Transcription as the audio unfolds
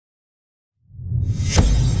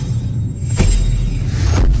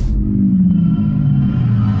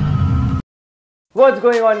What's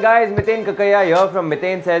going on, guys? Miten here from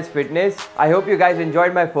Miten Says Fitness. I hope you guys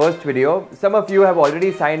enjoyed my first video. Some of you have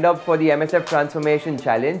already signed up for the MSF Transformation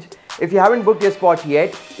Challenge. If you haven't booked your spot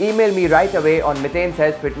yet, email me right away on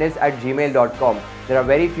mitensayfitness@gmail.com. There are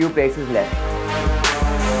very few places left.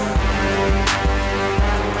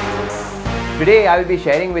 Today, I will be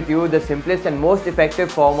sharing with you the simplest and most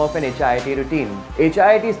effective form of an HIIT routine.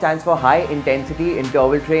 HIIT stands for High Intensity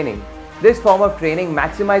Interval Training. This form of training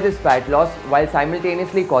maximizes fat loss while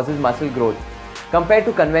simultaneously causes muscle growth. Compared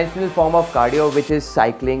to conventional form of cardio, which is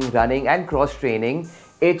cycling, running and cross training,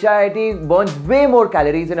 HIIT burns way more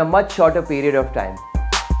calories in a much shorter period of time.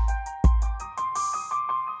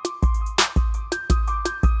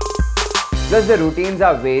 Plus, the routines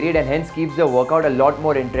are varied and hence keeps the workout a lot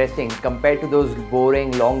more interesting compared to those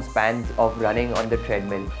boring long spans of running on the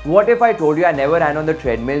treadmill. What if I told you I never ran on the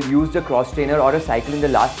treadmill, used a cross trainer or a cycle in the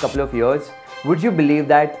last couple of years? Would you believe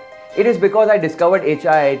that? It is because I discovered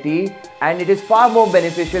HIIT and it is far more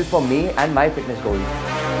beneficial for me and my fitness goals.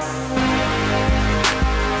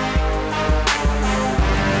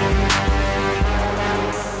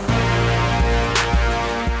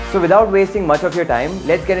 So without wasting much of your time,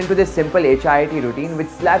 let's get into this simple HIIT routine which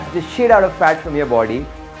slaps the shit out of fat from your body.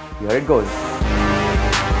 Here it goes.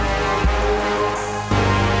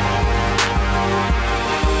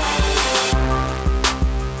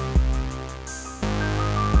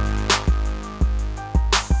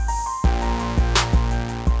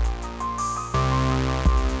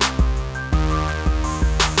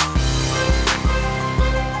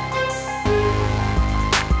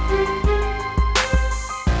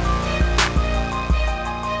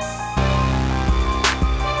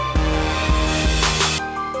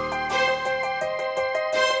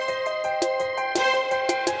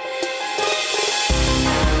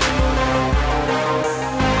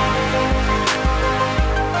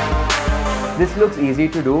 This looks easy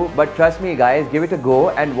to do, but trust me guys, give it a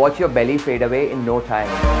go and watch your belly fade away in no time.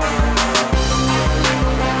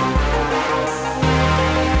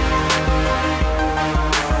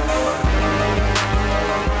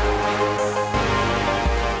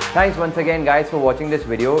 Thanks once again guys for watching this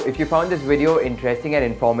video. If you found this video interesting and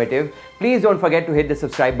informative, please don't forget to hit the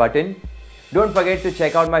subscribe button. Don't forget to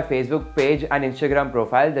check out my Facebook page and Instagram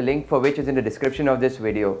profile, the link for which is in the description of this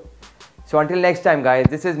video. So until next time guys,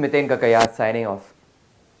 this is Miten signing off.